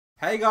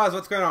Hey guys,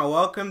 what's going on?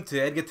 Welcome to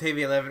Edgar TV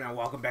 11 and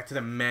welcome back to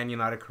the Man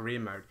United career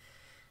mode.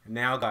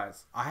 Now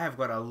guys, I have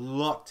got a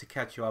lot to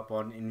catch you up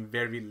on in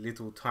very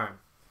little time.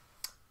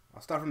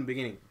 I'll start from the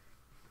beginning.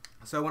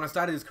 So when I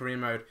started this career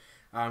mode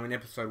in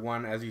episode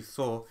 1, as you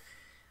saw,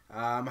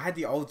 I had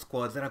the old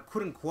squads and I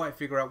couldn't quite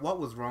figure out what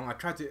was wrong. I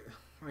tried to,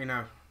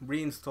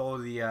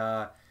 reinstall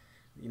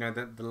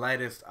the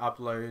latest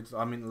uploads,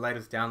 the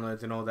latest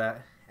downloads and all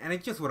that, and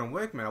it just wouldn't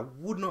work, man. I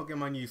would not get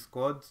my new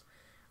squads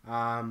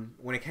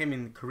when it came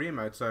in career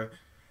mode. So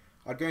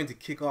I'd go into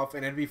kickoff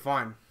and it'd be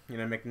fine.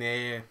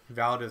 McNair,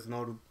 Valdez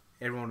and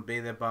everyone would be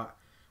there, but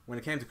when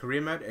it came to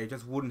career mode, it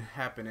just wouldn't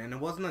happen. And it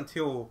wasn't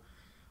until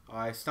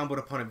I stumbled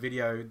upon a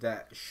video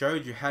that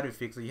showed you how to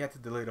fix it. You had to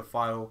delete a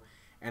file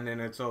and then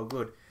it's all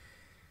good.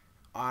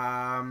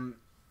 Going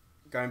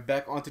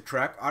back onto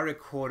track, I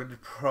recorded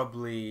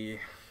probably,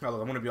 I'm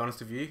going to be honest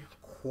with you,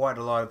 quite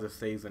a lot of the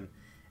season.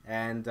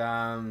 And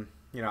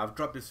I've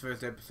dropped this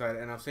first episode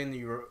and I've seen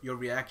your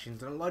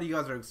reactions, and a lot of you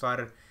guys are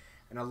excited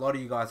and a lot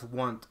of you guys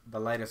want the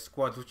latest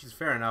squads, which is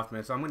fair enough,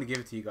 man, so I'm going to give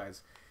it to you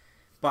guys.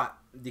 But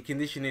the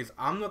condition is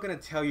I'm not going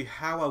to tell you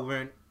how I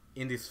went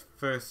in this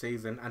first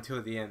season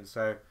until the end,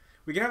 so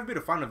we can have a bit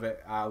of fun of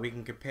it. We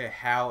can compare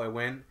how it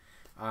went,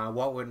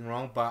 what went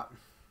wrong, but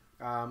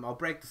I'll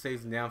break the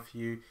season down for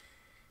you.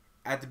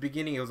 At the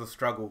beginning it was a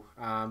struggle.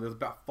 There was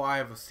about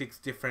 5 or 6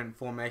 different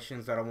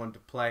formations that I wanted to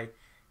play,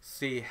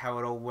 see how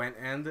it all went,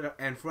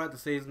 and throughout the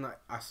season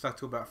I stuck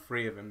to about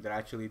 3 of them that I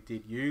actually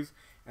did use,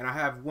 and I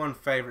have one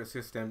favorite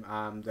system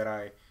that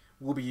I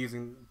will be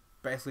using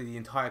basically the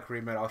entire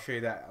career mode. I'll show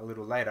you that a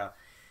little later.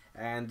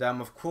 And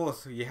of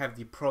course you have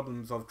the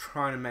problems of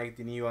trying to make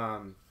the new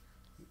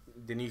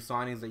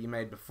signings that you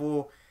made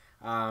before.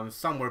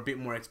 Some were a bit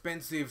more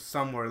expensive,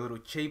 some were a little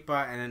cheaper,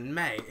 and then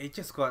mate, it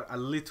just got a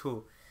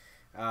little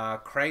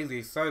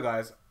crazy. So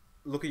guys,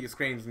 look at your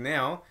screens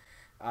now.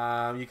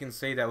 You can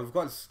see that we've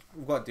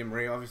got Di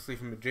Maria, obviously,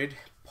 from Madrid.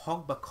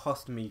 Pogba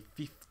cost me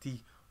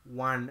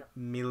 £51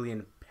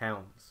 million.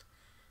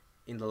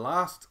 In the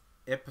last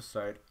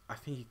episode, I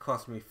think he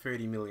cost me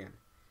 30 million.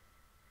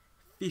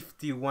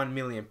 £51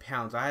 million.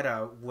 I had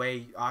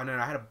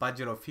a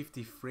budget of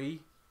 53.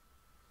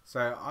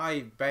 So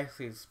I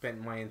basically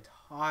spent my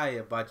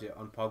entire budget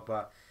on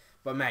Pogba.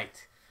 But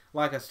mate,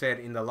 like I said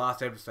in the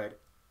last episode,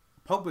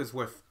 Pogba is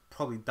worth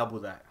probably double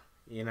that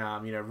in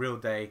real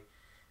day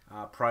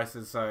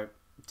prices. So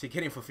to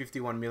get him for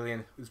 51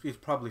 million is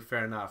probably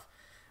fair enough.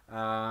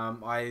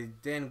 I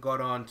then got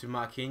on to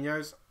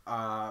Mackems.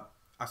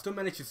 I still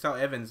managed to sell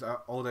Evans,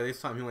 although this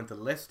time he went to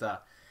Leicester.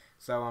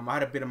 So I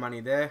had a bit of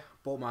money there.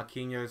 Bought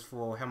Mackems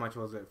for, how much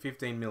was it?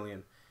 15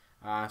 million.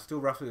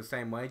 Still roughly the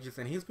same wages,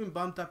 and he's been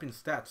bumped up in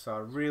stats. So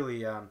I'm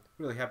really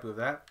happy with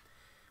that.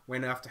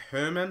 Went after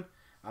Herman.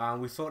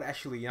 We sold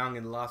Ashley Young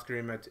in the last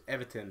career mode to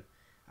Everton.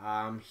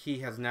 He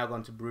has now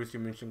gone to Borussia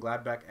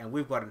Mönchengladbach, and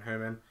we've gotten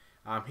Herman.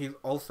 He's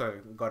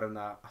also gotten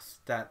a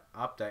stat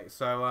update.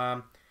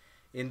 So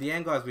in the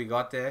end, guys, we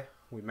got there.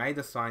 We made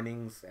the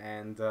signings,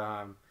 and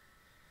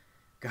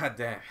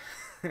goddamn,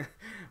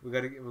 we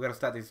gotta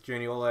start this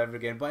journey all over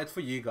again. But it's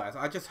for you guys.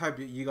 I just hope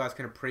that you guys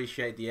can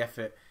appreciate the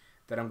effort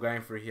that I'm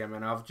going through here,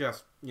 man. I've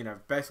just,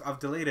 I've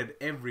deleted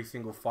every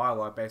single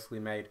file I basically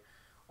made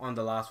on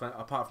the last one,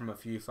 apart from a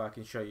few, so I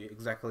can show you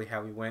exactly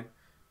how we went.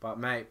 But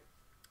mate,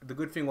 the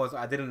good thing was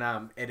I didn't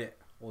edit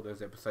all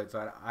those episodes.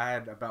 So I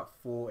had about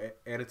 4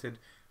 edited,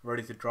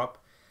 ready to drop.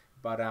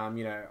 But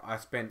I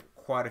spent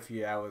quite a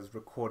few hours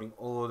recording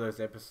all those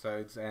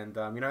episodes, and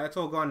it's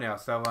all gone now.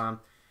 So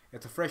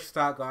it's a fresh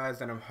start,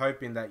 guys, and I'm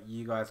hoping that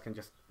you guys can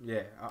just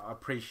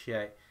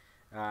appreciate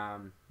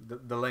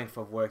the length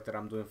of work that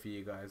I'm doing for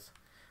you guys.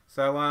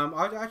 So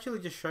I'll actually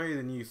just show you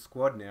the new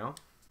squad now.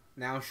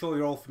 Now I'm sure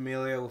you're all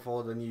familiar with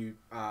all the new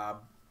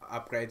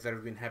upgrades that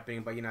have been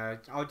happening, but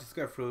I'll just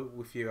go through it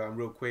with you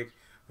real quick.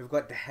 We've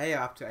got De Gea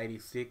up to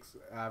 86,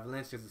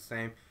 Valencia's the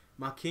same.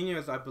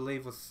 Marquinhos, I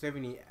believe, was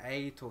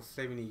 78 or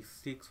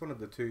 76, one of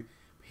the two.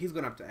 He's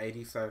gone up to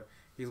 80, so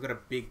he's got a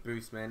big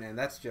boost, man, and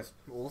that's just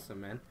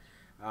awesome, man.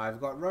 I've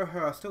got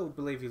Rojo. I still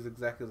believe he's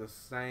exactly the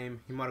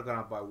same. He might have gone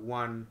up by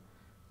 1.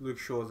 Luke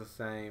Shaw's the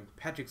same.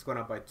 Patrick's gone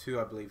up by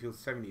 2, I believe. He was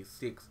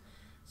 76.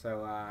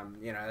 So,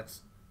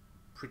 that's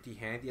pretty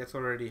handy. That's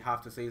already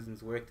half the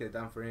season's work there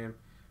done for him.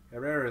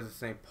 Herrera is the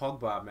same.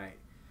 Pogba, mate.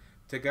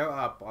 To go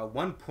up by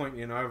 1 point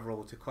in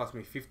overall to cost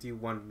me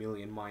 51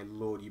 million, my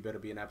lord, you better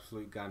be an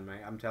absolute gun,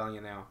 mate. I'm telling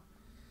you now.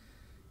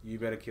 You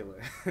better kill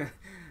it.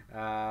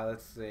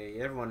 Let's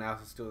see. Everyone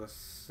else is still the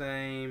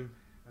same.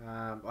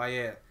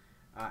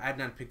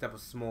 Adnan picked up a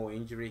small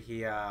injury.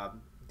 He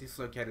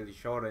dislocated his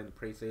shoulder in the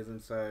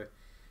preseason, so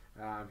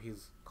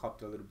he's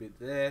copped a little bit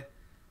there.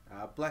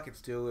 Blackett's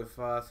still with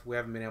us. We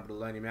haven't been able to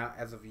loan him out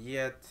as of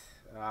yet.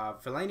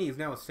 Fellaini is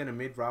now a centre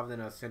mid rather than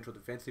a central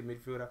defensive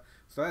midfielder,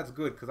 so that's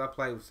good because I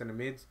play with centre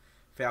mids.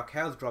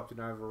 Falcao's dropped in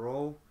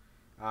overall.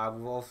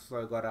 We've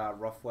also got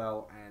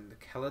Rothwell and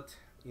Kellett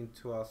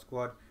into our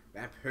squad.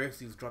 Van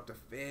Persie's dropped a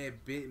fair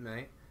bit,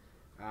 mate.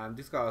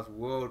 This guy was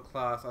world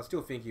class. I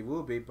still think he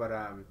will be, but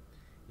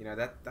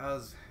that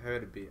does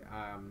hurt a bit.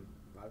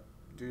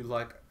 do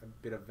like a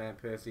bit of Van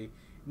Persie.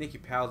 Nicky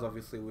Powell's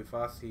obviously with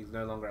us. He's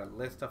no longer at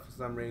Leicester for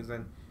some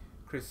reason.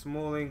 Chris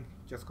Smalling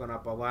just gone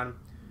up by 1.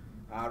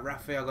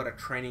 Raphael got a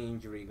training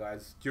injury,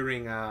 guys,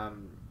 during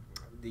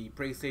the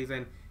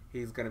preseason.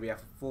 He's going to be out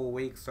for 4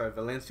 weeks, so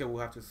Valencia will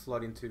have to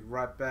slot into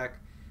right back.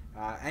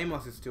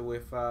 Amos is still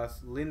with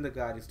us.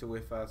 Lindegaard is still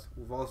with us.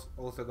 We've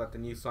also got the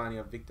new signing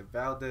of Victor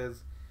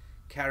Valdez.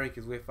 Carrick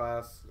is with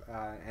us,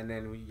 and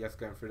then we're just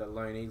going through the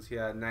loanees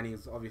here.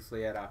 Nani's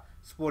obviously at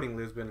Sporting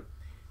Lisbon.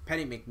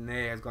 Paddy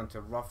McNair has gone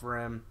to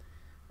Rotherham.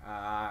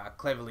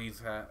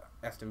 Cleverly's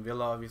Aston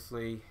Villa,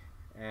 obviously.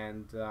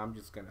 And I'm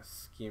just going to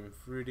skim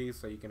through these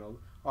so you can all...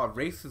 Oh,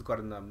 Reece has got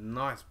a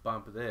nice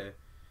bump there.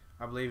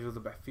 I believe it was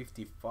about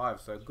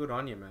 55, so good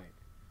on you, mate.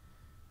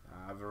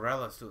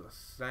 Varela's still the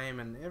same,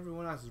 and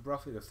everyone else is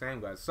roughly the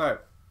same, guys. So,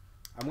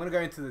 I'm going to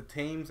go into the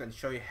teams and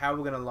show you how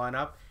we're going to line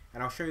up.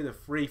 And I'll show you the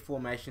 3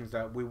 formations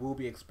that we will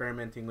be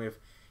experimenting with.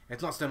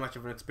 It's not so much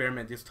of an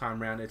experiment this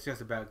time around, it's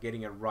just about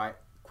getting it right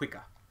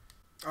quicker.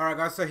 Alright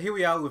guys, so here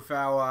we are with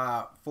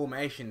our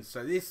formations.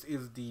 So this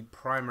is the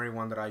primary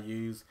one that I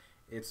use.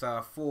 It's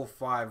a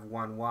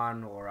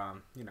 4-5-1-1,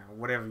 or you know,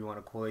 whatever you want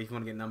to call it, if you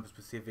want to get number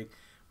specific.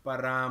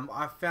 But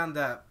I found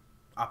that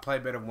I play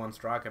better with one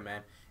striker,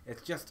 man.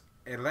 It's just,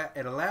 it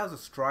allows a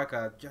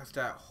striker just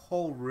that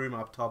whole room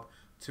up top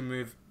to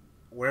move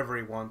wherever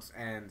he wants,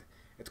 and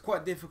it's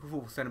quite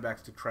difficult for centre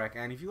backs to track.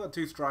 And if you've got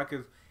 2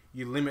 strikers,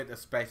 you limit the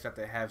space that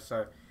they have.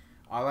 So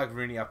I like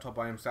Rooney up top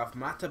by himself.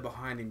 Mata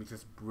behind him is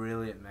just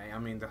brilliant, mate. I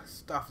mean, the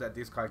stuff that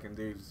this guy can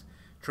do is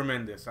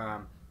tremendous.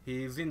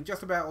 He's in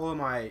just about all of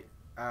my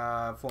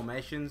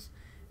formations,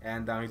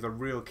 and he's a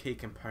real key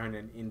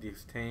component in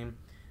this team.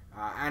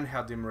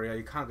 Angel Di Maria,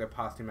 you can't go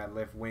past him at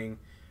left wing.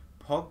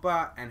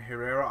 Pogba and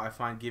Herrera, I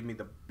find, give me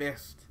the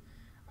best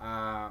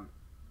of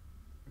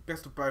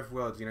both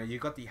worlds. You know, you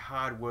got the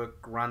hard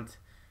work grunt,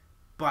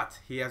 but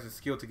he has the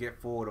skill to get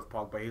forward of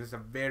Pogba. He's a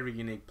very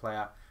unique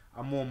player,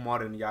 a more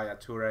modern Yaya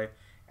Toure.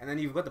 And then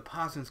you've got the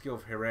passing skill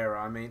of Herrera.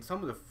 I mean,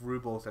 some of the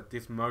through balls that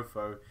this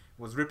mofo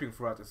was ripping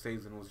throughout the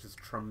season was just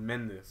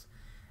tremendous.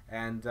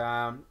 And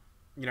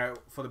you know,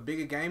 for the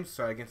bigger games,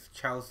 so against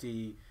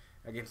Chelsea,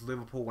 against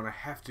Liverpool, when I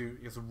have to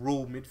just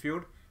rule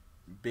midfield,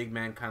 big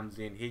man comes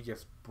in, he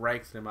just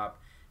breaks them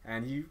up,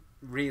 and you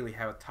really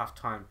have a tough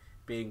time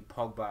being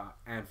Pogba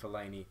and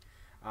Fellaini.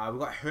 We've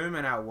got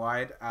Herman out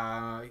wide.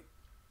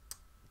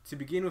 To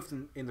begin with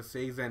in the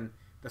season,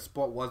 the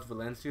spot was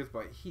Valencia's,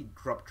 but he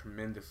dropped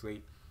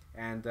tremendously.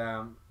 And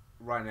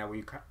right now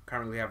we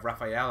currently have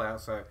Raphael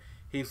out, so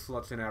he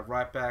slots in our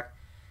right back.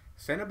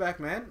 Centre back,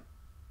 man,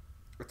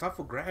 it's up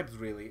for grabs,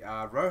 really.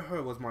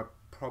 Rojo was my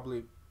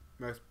probably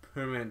most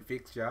permanent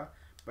fixture,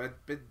 but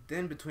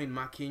then between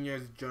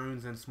Marquinhos,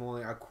 Jones and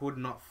Smalling, I could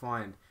not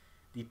find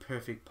the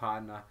perfect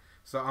partner.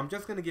 So I'm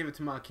just going to give it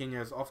to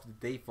Marquinhos off the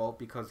default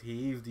because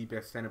he is the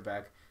best centre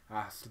back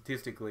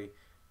statistically,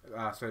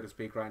 so to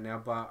speak, right now.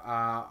 But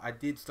I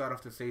did start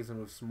off the season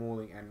with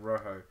Smalling and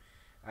Rojo,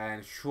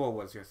 and Shaw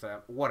was just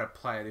what a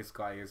player this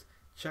guy is.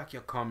 Chuck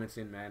your comments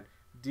in, man.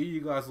 Do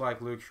you guys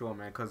like Luke Shaw,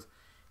 man? Because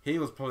he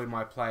was probably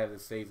my player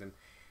this season.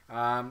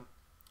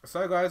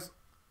 So guys,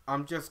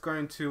 I'm just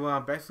going to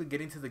basically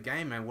get into the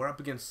game, man. We're up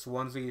against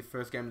Swansea,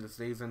 first game of the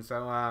season.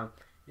 So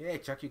yeah,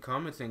 chuck your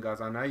comments in,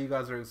 guys. I know you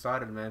guys are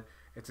excited, man.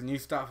 It's a new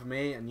start for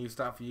me, a new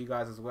start for you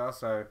guys as well.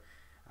 So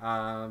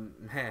man,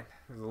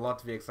 there's a lot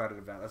to be excited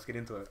about. Let's get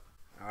into it.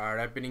 Alright,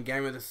 opening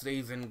game of the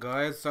season,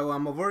 guys. So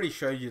I've already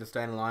showed you the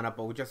starting lineup,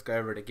 but we'll just go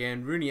over it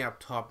again. Rooney up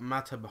top,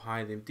 Mata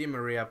behind him, Di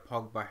Maria,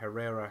 Pogba,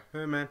 Herrera,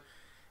 Herman,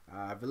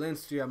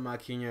 Valencia,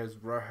 Marquinhos,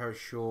 Rojo,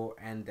 Shaw,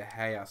 and De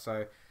Gea.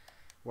 So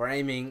we're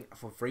aiming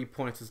for 3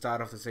 points to start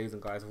off the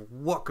season, guys.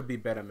 What could be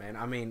better, man?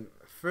 I mean,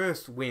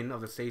 first win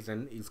of the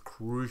season is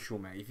crucial,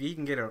 mate. If you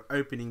can get an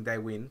opening day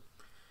win,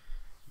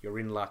 you're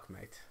in luck,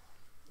 mate.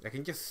 It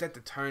can just set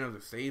the tone of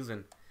the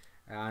season.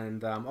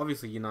 And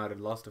obviously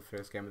United lost the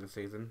first game of the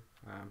season.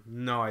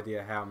 No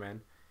idea how,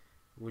 man.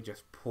 We're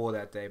just poor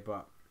that day,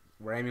 but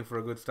we're aiming for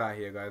a good start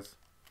here, guys.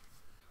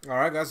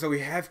 Alright, guys, so we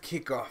have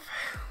kickoff.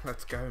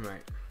 Let's go,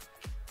 mate.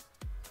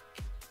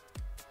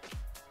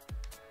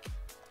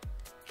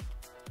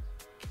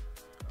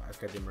 Let's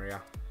go, Di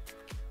Maria.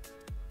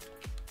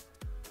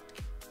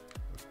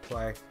 Let's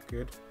play.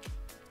 Good.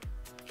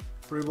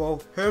 Through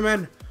ball.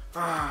 Herman!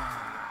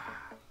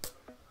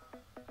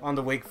 On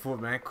the weak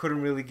foot, man.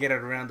 Couldn't really get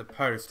it around the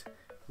post.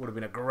 Would have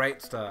been a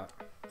great start.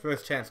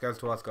 First chance goes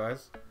to us,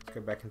 guys. Let's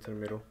go back into the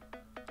middle.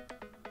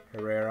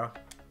 Herrera.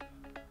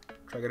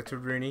 Try to get it to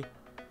Rooney.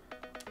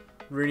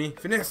 Rooney.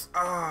 Finesse!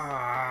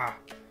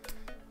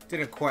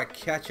 Didn't quite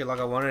catch it like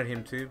I wanted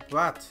him to,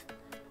 but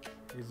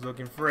he's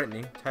looking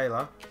threatening.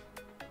 Taylor.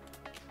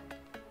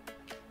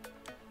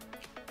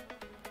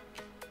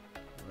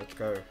 Let's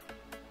go.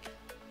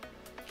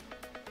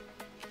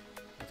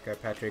 Let's go,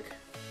 Patrick.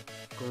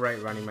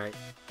 Great running, mate.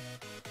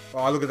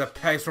 Oh, look at the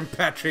pace from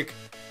Patrick.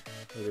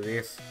 Look at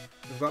this.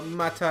 We've got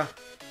Mata.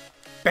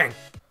 Bang!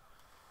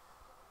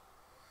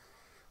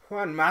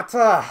 Juan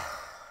Mata.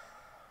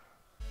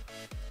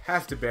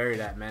 Has to bury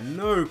that, man.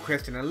 No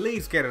question. At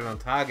least get it on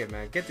target,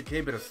 man. Get the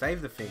keeper to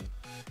save the thing.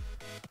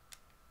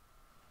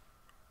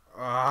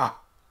 Ah.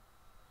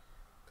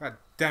 God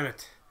damn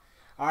it.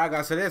 Alright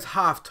guys, so there's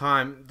half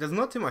time. There's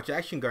not too much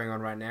action going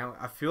on right now.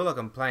 I feel like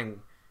I'm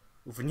playing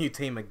with a new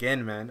team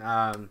again,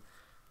 man.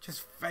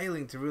 Just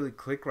failing to really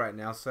click right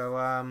now.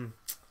 So,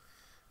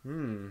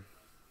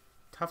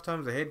 tough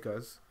times ahead,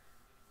 guys.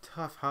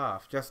 Tough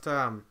half. Just,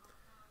 I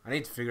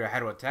need to figure out how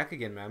to attack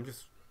again, man. I'm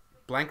just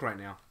blank right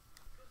now.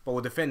 But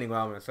we're defending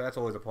well, man, so that's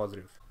always a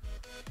positive.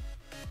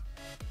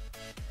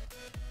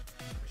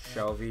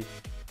 Shelby.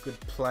 Good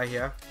play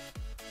here.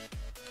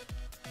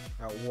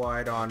 Out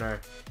wide, oh no.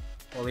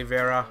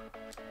 Oliveira.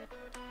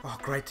 Oh,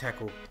 great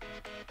tackle.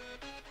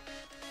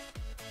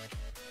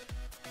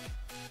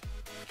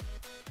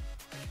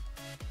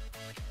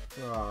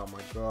 Oh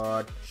my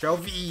god.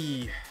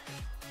 Shelby!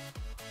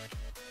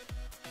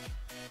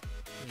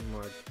 Oh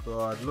my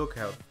god, look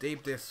how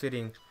deep they're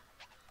sitting.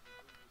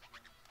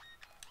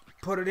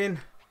 Put it in.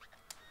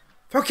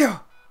 Fuck you!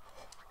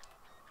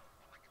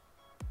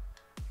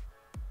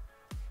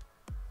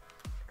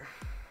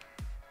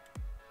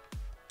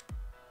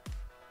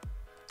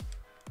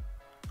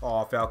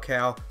 Oh,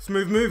 Falcao.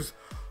 Smooth moves.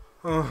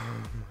 Oh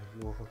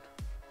my lord.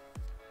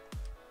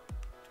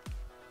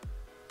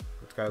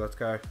 Let's go, let's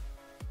go.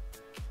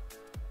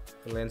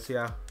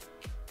 Valencia.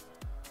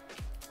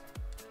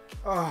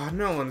 Oh,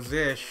 no one's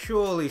there.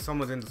 Surely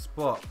someone's in the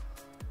spot.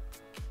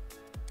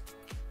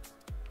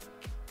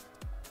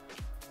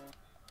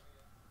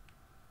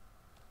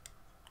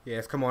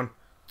 Yes, come on.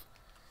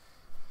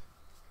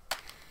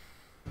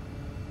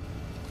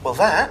 Well,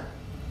 that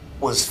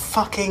was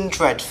fucking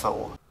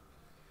dreadful.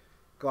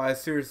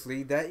 Guys,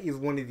 seriously, that is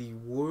one of the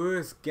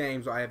worst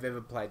games I have ever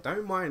played.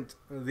 Don't mind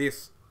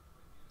this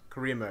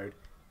career mode.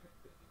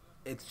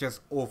 It's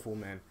just awful,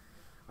 man.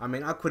 I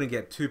mean, I couldn't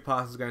get two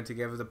passes going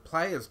together. The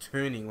players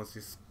turning was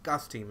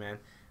disgusting, man.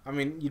 I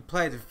mean, you'd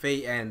play the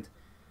feet and...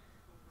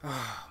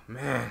 oh,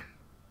 man.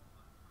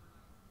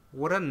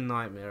 What a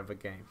nightmare of a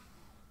game.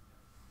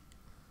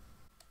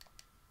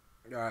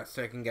 Alright,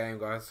 second game,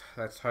 guys.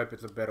 Let's hope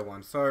it's a better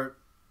one. So,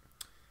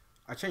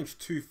 I changed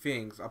two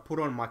things. I put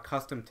on my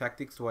custom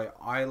tactics the way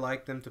I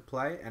like them to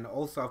play, and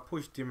also I've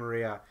pushed Di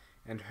Maria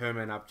and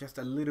Herman up just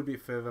a little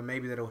bit further.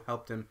 Maybe that'll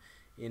help them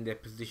in their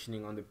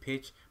positioning on the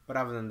pitch. But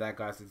other than that,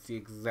 guys, it's the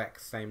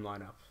exact same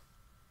lineup.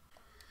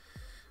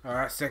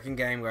 Alright, second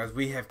game, guys.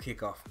 We have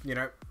kickoff. You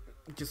know,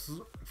 just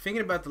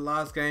thinking about the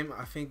last game,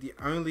 I think the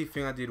only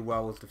thing I did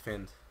well was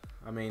defend.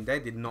 I mean, they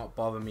did not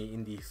bother me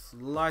in the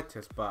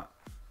slightest, but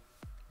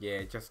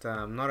yeah, just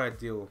not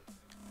ideal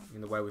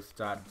in the way we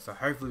started. So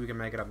hopefully we can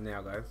make it up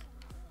now, guys.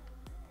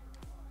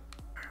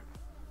 I'm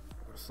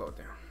gonna slow it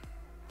down.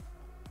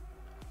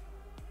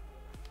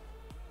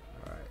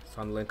 Alright,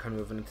 Sunderland coming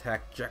with an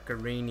attack.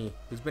 Giaccherini,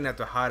 who's been at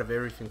the heart of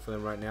everything for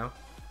them right now.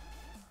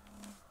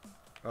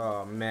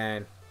 Oh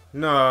man.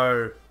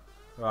 No!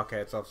 Okay,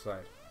 it's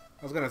offside.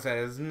 I was gonna say,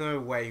 there's no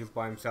way he's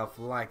by himself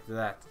like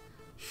that.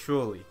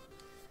 Surely.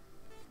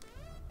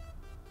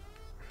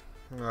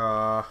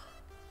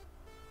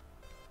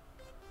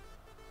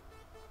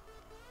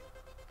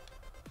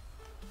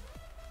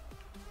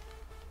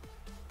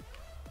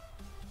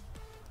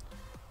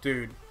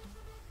 Dude,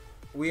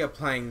 we are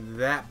playing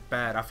that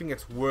bad. I think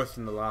it's worse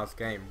than the last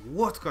game.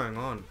 What's going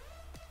on?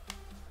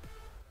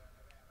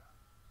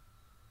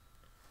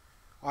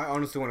 I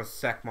honestly want to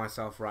sack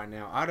myself right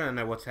now. I don't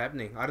know what's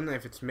happening. I don't know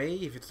if it's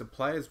me, if it's the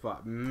players,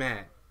 but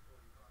man.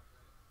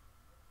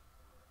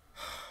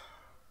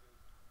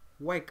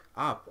 Wake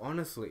up,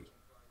 honestly.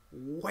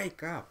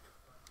 Wake up.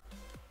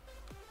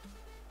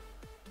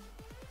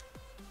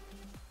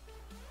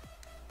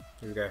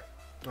 Here we go.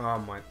 Oh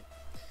my.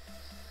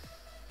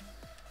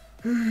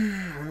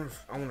 I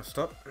want to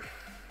stop.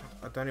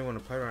 I don't even want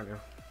to play right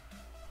now.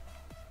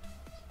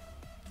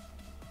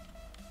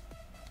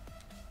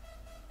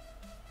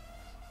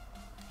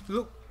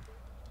 Look.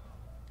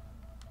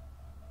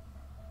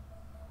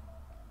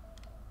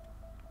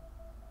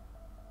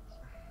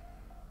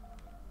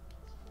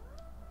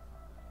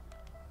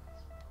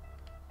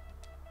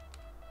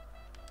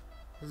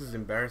 This is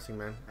embarrassing,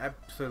 man.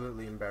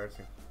 Absolutely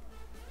embarrassing.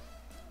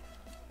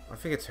 I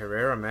think it's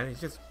Herrera, man.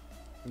 He's just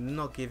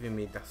not giving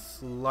me the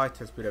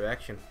slightest bit of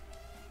action.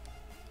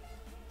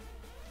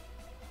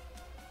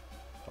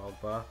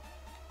 Pogba.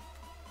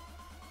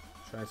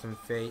 Showing some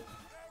feet.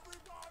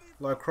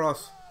 Low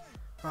cross.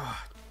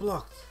 Ah,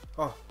 blocked.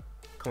 Oh,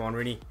 come on,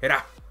 Rooney. Hit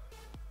up.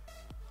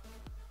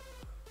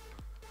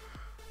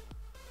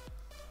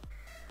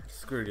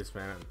 Screw this,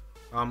 man.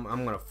 I'm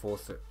gonna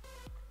force it.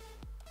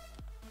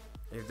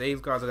 If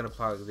these guys are gonna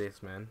play like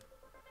this, man,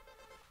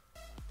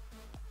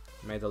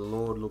 may the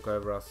Lord look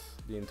over us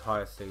the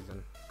entire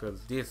season,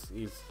 because this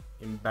is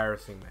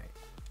embarrassing, mate.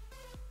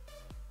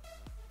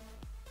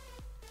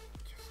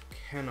 Just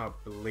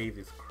cannot believe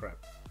this crap.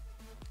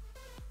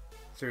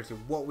 Seriously,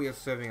 what we are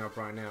serving up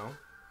right now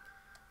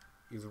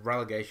is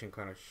relegation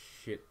kind of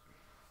shit.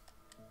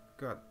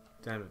 God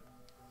damn it.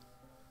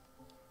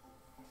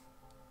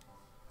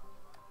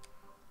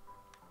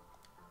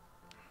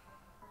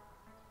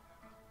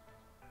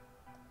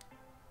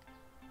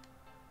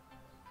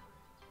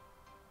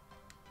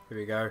 Here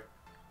we go.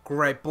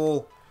 Great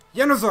ball.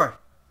 Januzaj!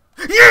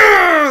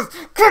 Yes!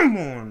 Come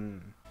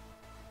on!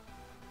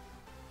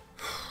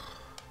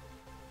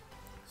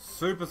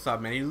 Super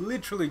sub, man. He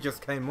literally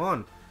just came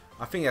on.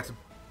 I think that's a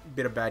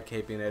bit of bad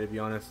keeping there, to be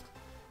honest.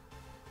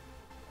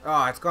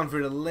 Oh, it's gone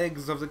through the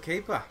legs of the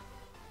keeper.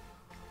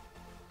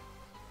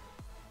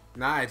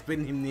 Nah, it's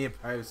bitten him near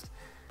post.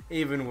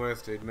 Even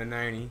worse, dude.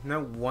 Manoni. No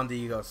wonder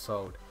you got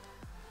sold.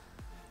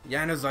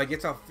 Januzaj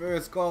gets our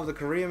first goal of the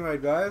career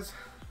mode, guys.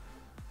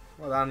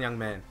 Well done, young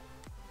man.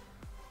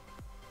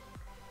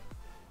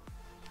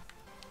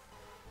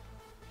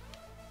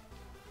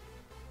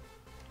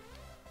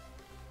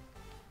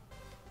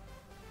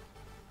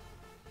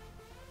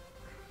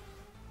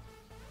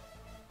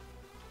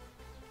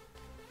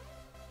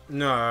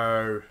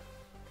 No.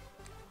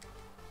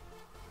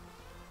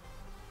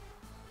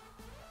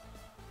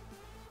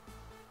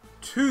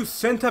 Two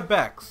centre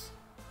backs.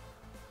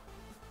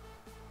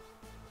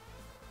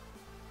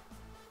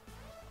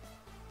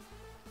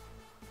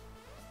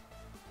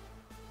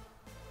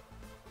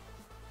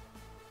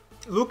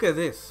 Look at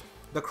this.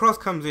 The cross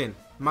comes in.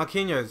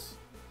 Mackems.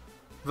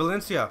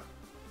 Valencia.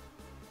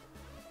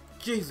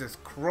 Jesus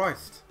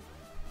Christ.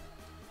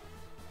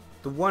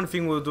 The one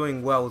thing we were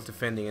doing well was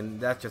defending, and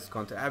that's just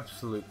gone to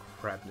absolute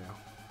crap now.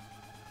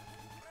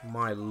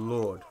 My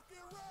lord.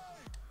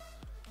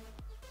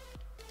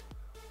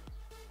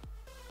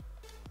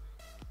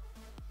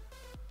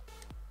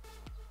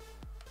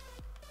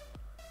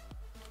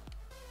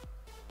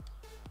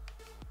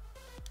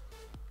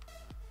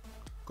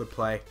 Good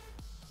play.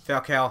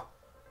 Falcao.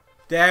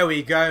 There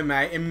we go,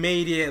 mate.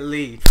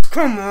 Immediately.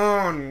 Come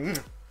on.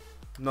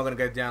 I'm not going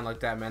to go down like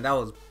that, man. That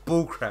was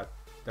bullcrap.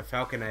 The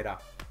Falconator.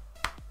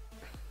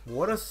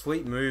 What a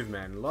sweet move,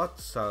 man.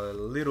 Lots of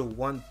little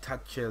one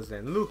touches,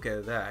 and look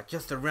at that.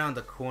 Just around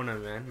the corner,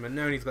 man.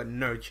 Manoni's got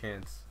no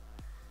chance.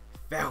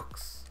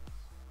 Falks.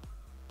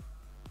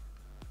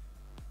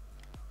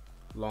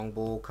 Long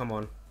ball. Come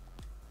on.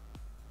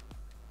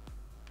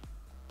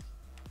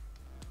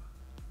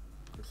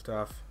 Good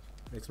stuff.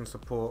 Need some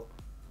support.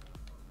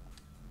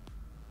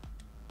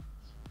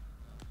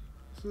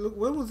 So look,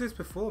 where was this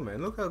before,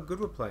 man? Look how good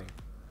we're playing.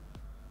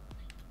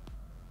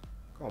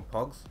 Come on,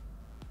 Pogs.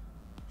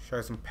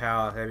 Show some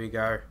power. There we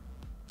go.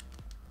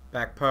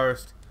 Back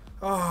post.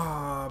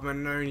 Oh,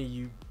 Manoni,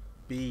 you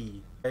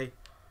B. Okay.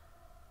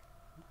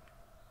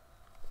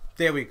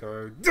 There we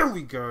go. There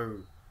we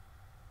go.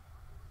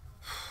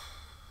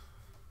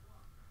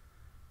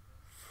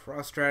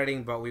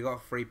 Frustrating, but we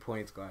got 3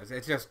 points, guys.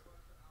 It's just...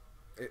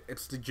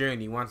 It's the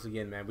journey once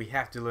again, man. We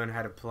have to learn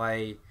how to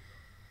play,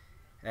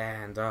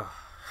 and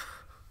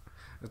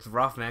it's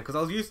rough, man. Because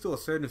I was used to a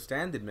certain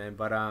standard, man.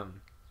 But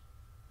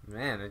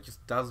man, it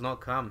just does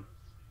not come.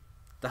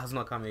 Does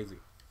not come easy.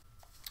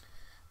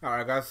 All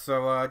right, guys.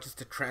 So just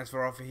a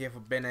transfer offer here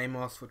for Ben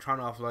Amos. We're trying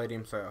to offload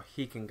him so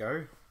he can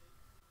go.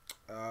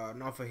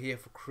 An offer here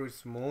for Chris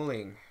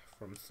Smalling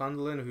from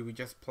Sunderland, who we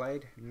just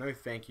played. No,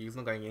 thank you. He's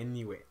not going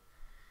anywhere.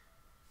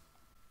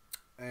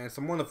 And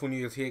some wonderful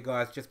news here,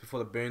 guys. Just before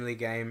the Burnley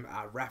game,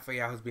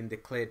 Raphael has been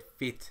declared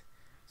fit.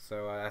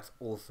 So that's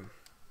awesome.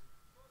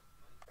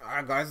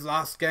 Alright, guys.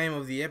 Last game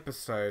of the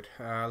episode.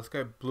 Let's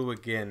go blue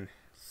again.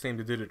 Seemed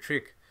to do the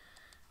trick.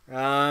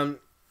 Couple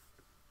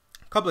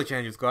of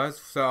changes, guys.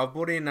 So I've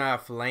brought in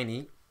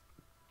Fellaini.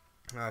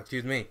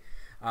 Excuse me.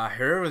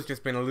 Herrera's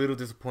just been a little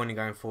disappointing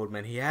going forward,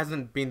 man. He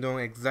hasn't been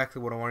doing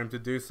exactly what I want him to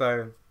do.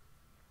 So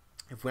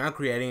if we aren't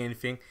creating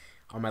anything,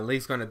 I'm at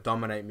least going to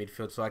dominate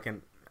midfield so I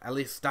can at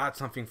least start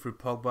something through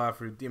Pogba,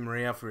 through Di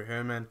Maria, through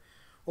Herman,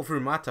 or through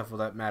Mata for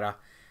that matter.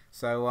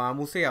 So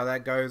we'll see how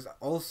that goes.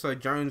 Also,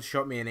 Jones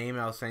shot me an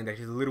email saying that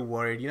he's a little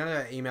worried. You know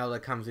that email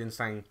that comes in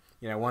saying,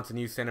 you know, once a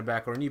new centre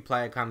back or a new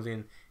player comes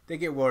in, they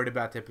get worried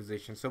about their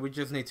position. So we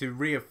just need to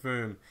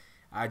reaffirm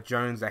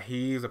Jones that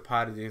he is a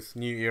part of this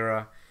new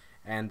era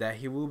and that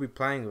he will be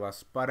playing with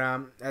us. But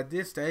at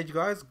this stage,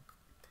 guys,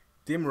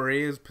 Di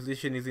Maria's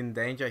position is in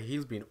danger.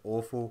 He's been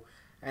awful.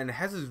 And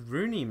has his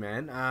Rooney,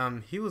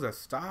 man. He was a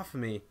star for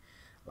me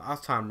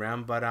last time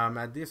round. But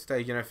at this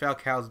stage, you know,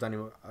 Falcao's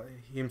done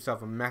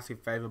himself a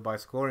massive favour by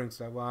scoring.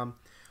 So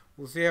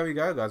we'll see how we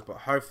go, guys. But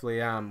hopefully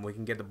we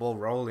can get the ball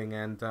rolling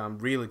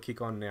and really kick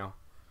on now.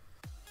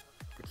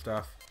 Good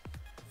stuff.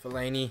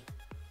 Fellaini.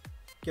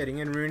 Getting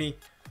in Rooney.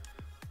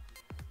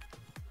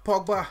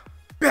 Pogba.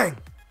 Bang!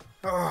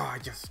 Oh, I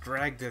just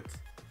dragged it.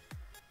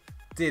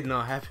 Did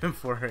not happen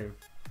for him.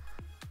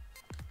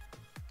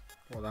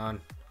 Well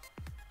done.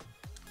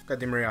 Got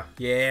Di Maria.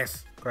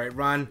 Yes. Great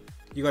run.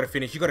 You gotta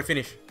finish. You gotta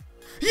finish.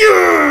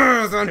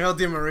 Yes! Angel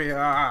Di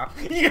Maria.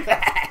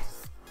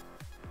 Yes!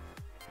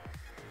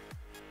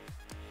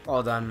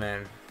 Well done,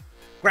 man.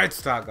 Great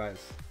start,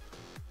 guys.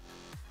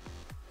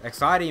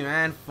 Exciting,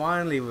 man.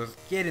 Finally, we're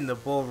getting the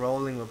ball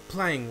rolling. We're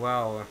playing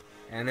well.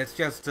 And it's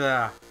just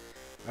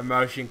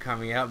emotion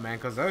coming out, man.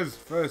 Because those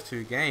first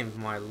two games,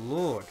 my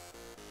lord.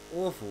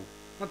 Awful.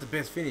 Not the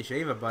best finish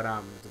either, but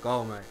it's a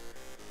goal, mate.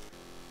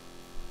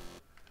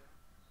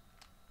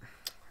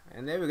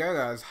 And there we go,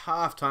 guys.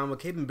 Half time. We're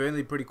keeping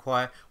Burnley pretty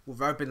quiet.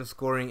 We've opened the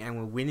scoring and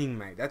we're winning,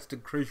 mate. That's the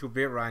crucial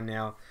bit right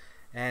now.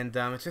 And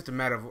it's just a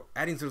matter of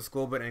adding to the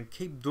scoreboard and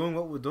keep doing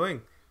what we're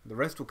doing. The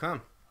rest will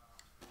come.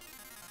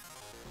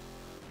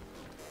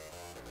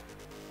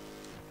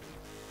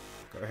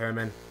 Go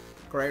Herman.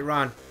 Great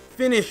run.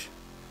 Finish.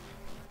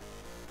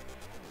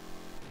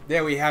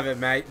 There we have it,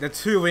 mate. The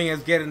two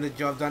wingers getting the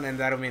job done, and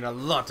that'll mean a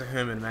lot to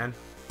Herman, man.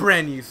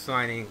 Brand new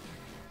signing.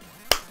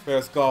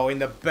 First goal in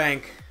the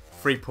bank.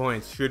 3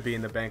 points. Should be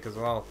in the bank as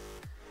well.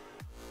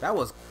 That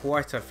was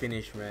quite a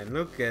finish, man.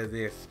 Look at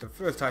this. The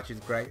first touch is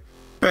great.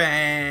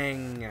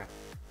 Bang!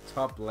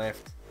 Top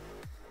left.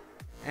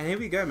 And here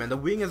we go, man. The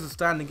wingers are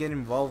starting to get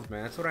involved,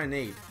 man. That's what I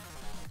need.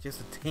 Just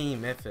a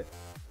team effort.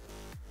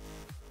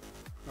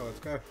 Oh, let's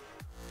go.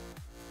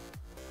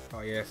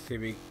 Oh, yes.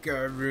 Here we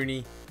go,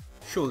 Rooney.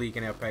 Surely you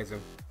can outpace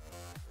him.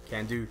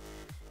 Can do.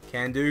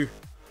 Can do.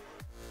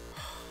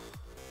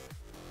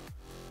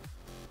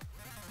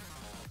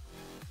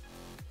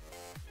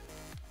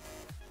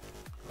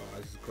 Oh,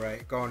 this is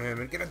great. Go on,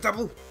 Herman. Get a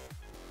double.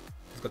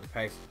 He's got the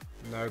pace.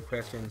 No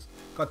questions.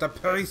 Got the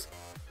pace.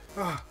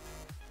 Ah, oh,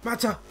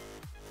 Mata.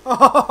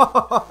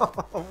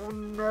 Oh,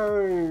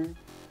 no.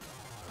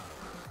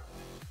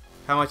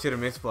 How much did a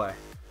miss play?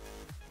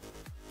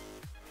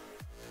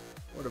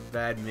 What a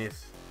bad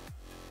miss.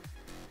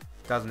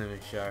 Doesn't even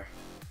show.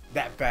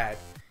 That bad.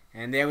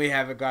 And there we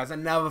have it, guys.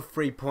 Another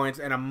 3 points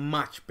and a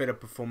much better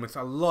performance.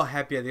 A lot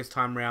happier this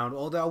time round.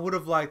 Although I would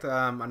have liked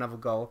another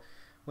goal.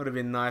 Would have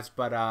been nice,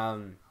 but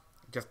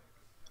just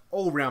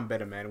all round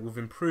better, man. We've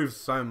improved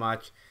so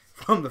much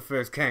from the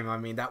first game. I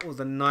mean, that was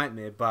a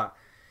nightmare, but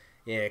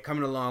yeah,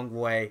 coming a long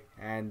way.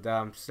 And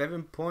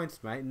 7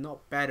 points, mate.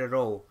 Not bad at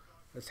all.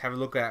 Let's have a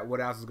look at what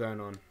else is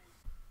going on.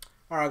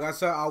 Alright, guys,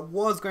 so I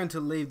was going to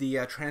leave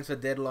the transfer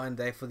deadline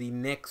day for the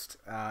next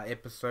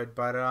episode,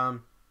 but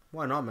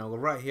why not, man? We're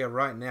right here,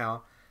 right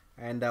now,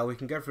 and we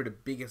can go through the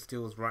biggest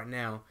deals right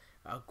now.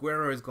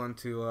 Aguero has gone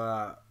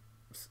to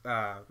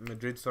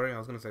Madrid, sorry, I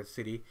was going to say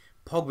City.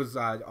 Pogba's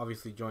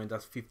obviously joined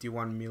us,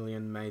 51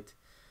 million, mate.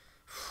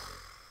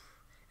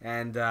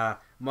 And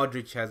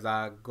Modric has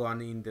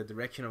gone in the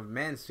direction of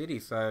Man City,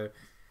 so,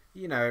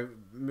 you know,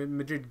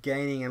 Madrid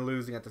gaining and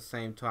losing at the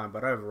same time,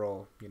 but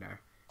overall, you know,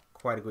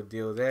 quite a good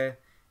deal there.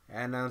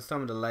 And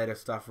some of the later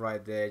stuff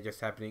right there just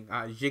happening.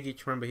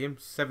 Zigic, remember him?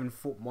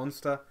 7-foot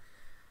monster.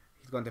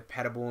 He's gone to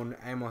Paderborn.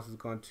 Amos has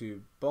gone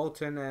to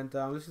Bolton. And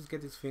let's just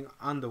get this thing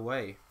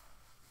underway.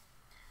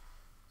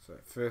 So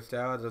first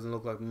hour, doesn't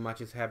look like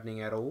much is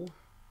happening at all.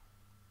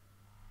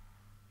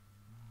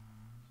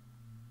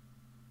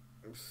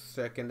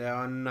 Second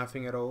hour,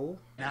 nothing at all.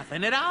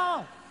 Nothing at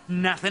all.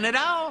 Nothing at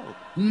all.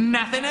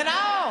 Nothing at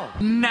all.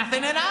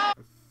 Nothing at all.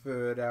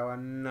 Third hour,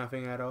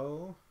 nothing at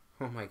all.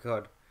 Oh my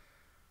god.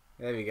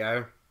 There we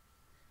go.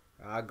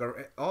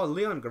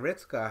 Leon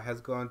Goretzka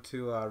has gone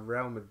to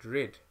Real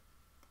Madrid.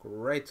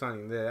 Great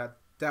signing there. I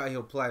doubt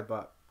he'll play,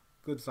 but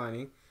good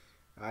signing.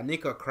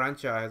 Nico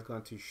Kranjčar has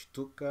gone to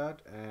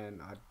Stuttgart,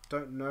 and I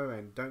don't know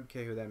and don't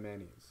care who that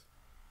man is.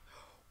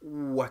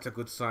 What a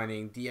good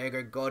signing.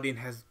 Diego Godin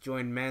has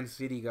joined Man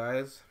City,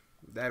 guys.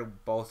 That'll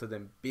bolster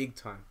them big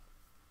time.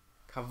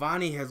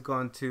 Cavani has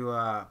gone to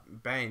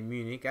Bayern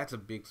Munich. That's a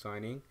big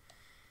signing.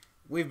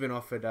 We've been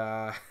offered,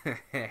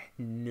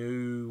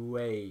 no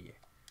way.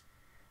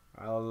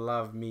 I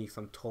love me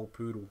some tall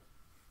poodle.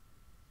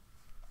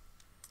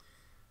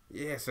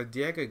 Yeah, so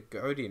Diego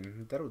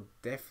Godin, that'll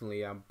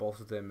definitely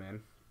bolster them,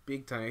 man.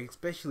 Big time,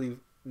 especially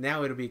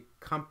now it'll be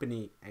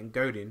Company and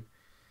Godin.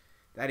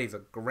 That is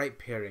a great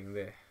pairing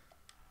there.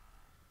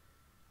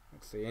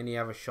 Let's see, any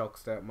other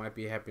shocks that might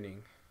be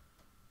happening.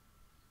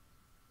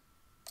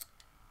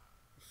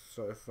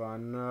 So far,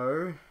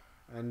 no.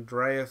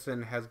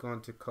 Andreasen has gone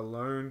to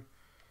Cologne.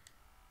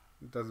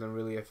 Doesn't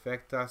really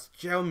affect us.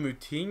 João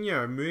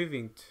Moutinho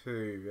moving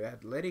to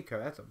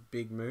Atletico. That's a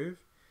big move.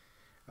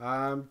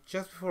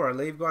 Just before I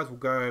leave, guys, we'll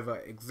go over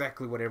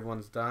exactly what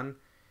everyone's done.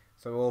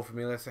 So we're all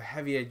familiar. So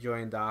Javier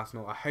joined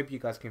Arsenal. I hope you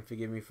guys can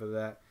forgive me for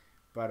that.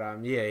 But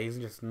yeah, he's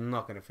just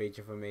not going to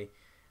feature for me.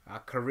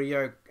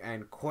 Carrillo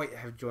and Coit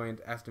have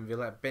joined Aston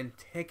Villa.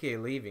 Benteke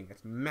leaving.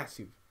 That's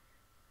massive.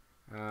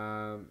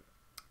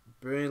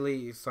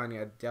 Burnley is signing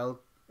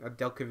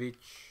Adelkovic.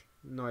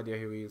 No idea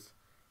who he is.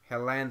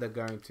 Helander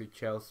going to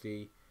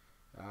Chelsea.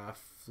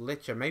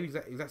 Fletcher, maybe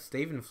is that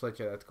Stephen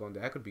Fletcher that's gone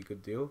there? That could be a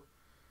good deal.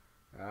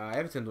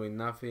 Everton doing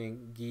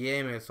nothing.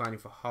 Guillermo signing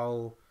for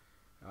Hull.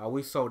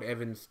 We sold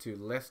Evans to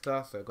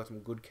Leicester, so got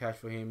some good cash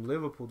for him.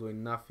 Liverpool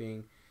doing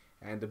nothing.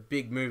 And the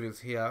big move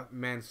is here.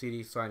 Man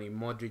City signing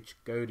Modric,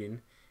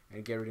 Godin,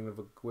 and getting rid of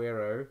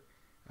Aguero.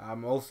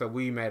 Also,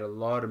 we made a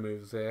lot of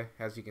moves there.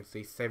 As you can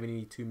see,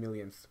 72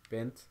 million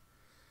spent.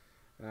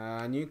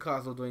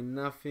 Newcastle doing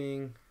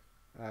nothing.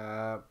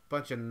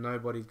 Bunch of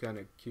nobodies going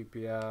to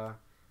QPR.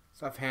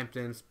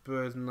 Southampton,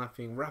 Spurs,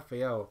 nothing.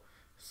 Raphael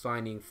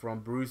signing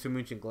from Borussia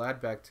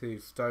Mönchengladbach to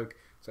Stoke.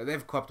 So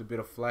they've copped a bit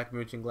of flack,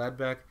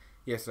 Mönchengladbach.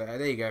 Yeah, so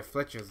there you go.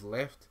 Fletcher's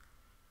left.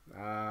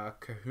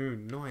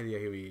 Cahoon, no idea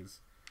who he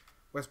is.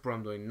 West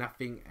Brom doing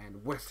nothing.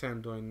 And West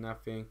Ham doing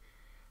nothing.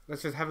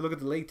 let's just have a look at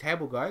the league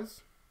table,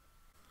 guys.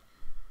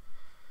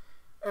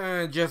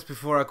 And just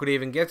before I could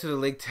even get to the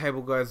league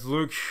table, guys,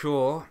 Luke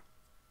Shaw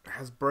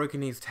has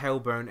broken his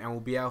tailbone and will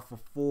be out for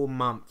 4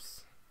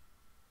 months.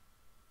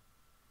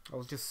 I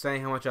was just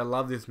saying how much I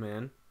love this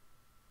man.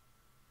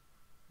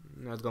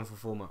 Now he's gone for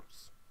 4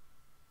 months.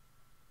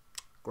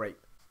 Great.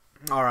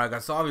 Alright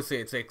guys, so obviously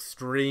it's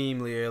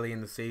extremely early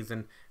in the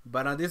season,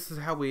 but this is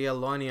how we are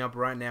lining up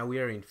right now. We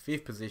are in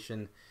 5th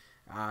position.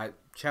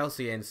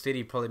 Chelsea and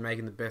City probably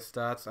making the best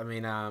starts. I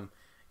mean,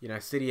 you know,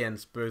 City and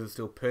Spurs are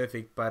still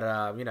perfect, but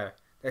you know,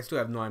 they still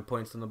have 9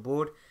 points on the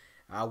board.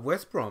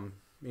 West Brom,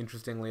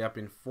 interestingly, up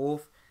in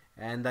 4th,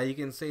 and you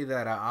can see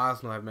that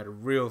Arsenal have made a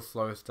real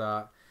slow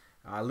start.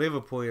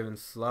 Liverpool even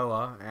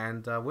slower,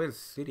 and where's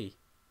City?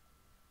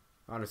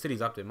 Oh no,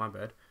 City's up there, my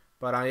bad.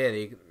 But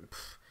yeah,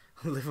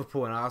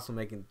 Liverpool and Arsenal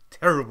making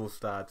terrible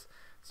starts.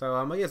 So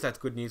I guess that's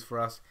good news for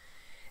us.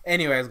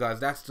 Anyways,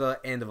 guys, that's the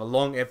end of a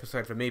long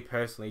episode for me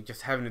personally.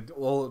 Just having to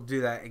all do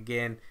that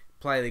again,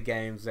 play the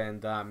games,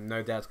 and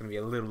no doubt it's going to be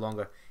a little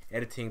longer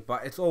editing,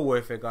 but it's all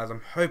worth it, guys.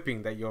 I'm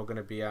hoping that you're going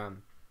to be,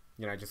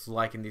 you know, just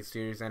liking this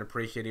series and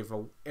appreciative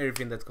of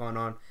everything that's gone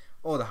on,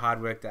 all the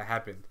hard work that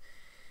happened.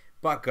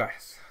 But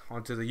guys,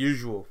 on to the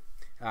usual.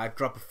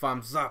 Drop a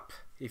thumbs up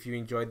if you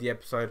enjoyed the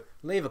episode.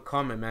 Leave a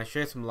comment, man.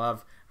 Share some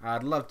love.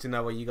 I'd love to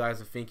know what you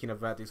guys are thinking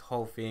about this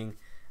whole thing.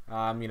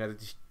 You know,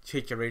 the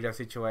Chicharito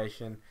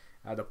situation.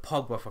 The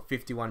Pogba for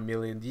 51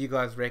 million. Do you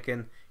guys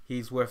reckon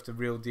he's worth the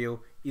real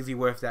deal? Is he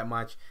worth that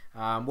much?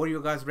 What do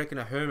you guys reckon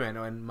of Herman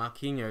and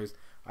Mackems?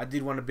 I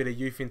did want a bit of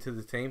youth into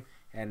the team,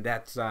 and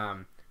that's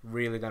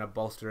really going to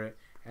bolster it.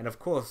 And of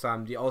course,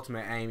 the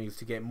ultimate aim is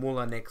to get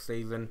Muller next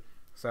season.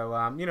 So,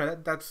 you know,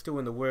 that's still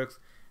in the works.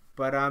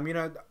 But, you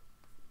know,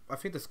 I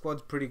think the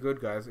squad's pretty good,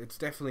 guys. It's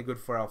definitely good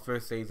for our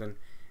first season,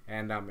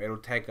 and it'll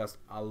take us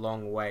a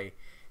long way.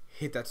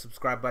 Hit that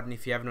subscribe button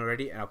if you haven't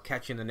already, and I'll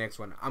catch you in the next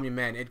one. I'm your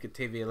man,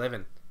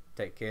 EdgarTV11.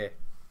 Take care.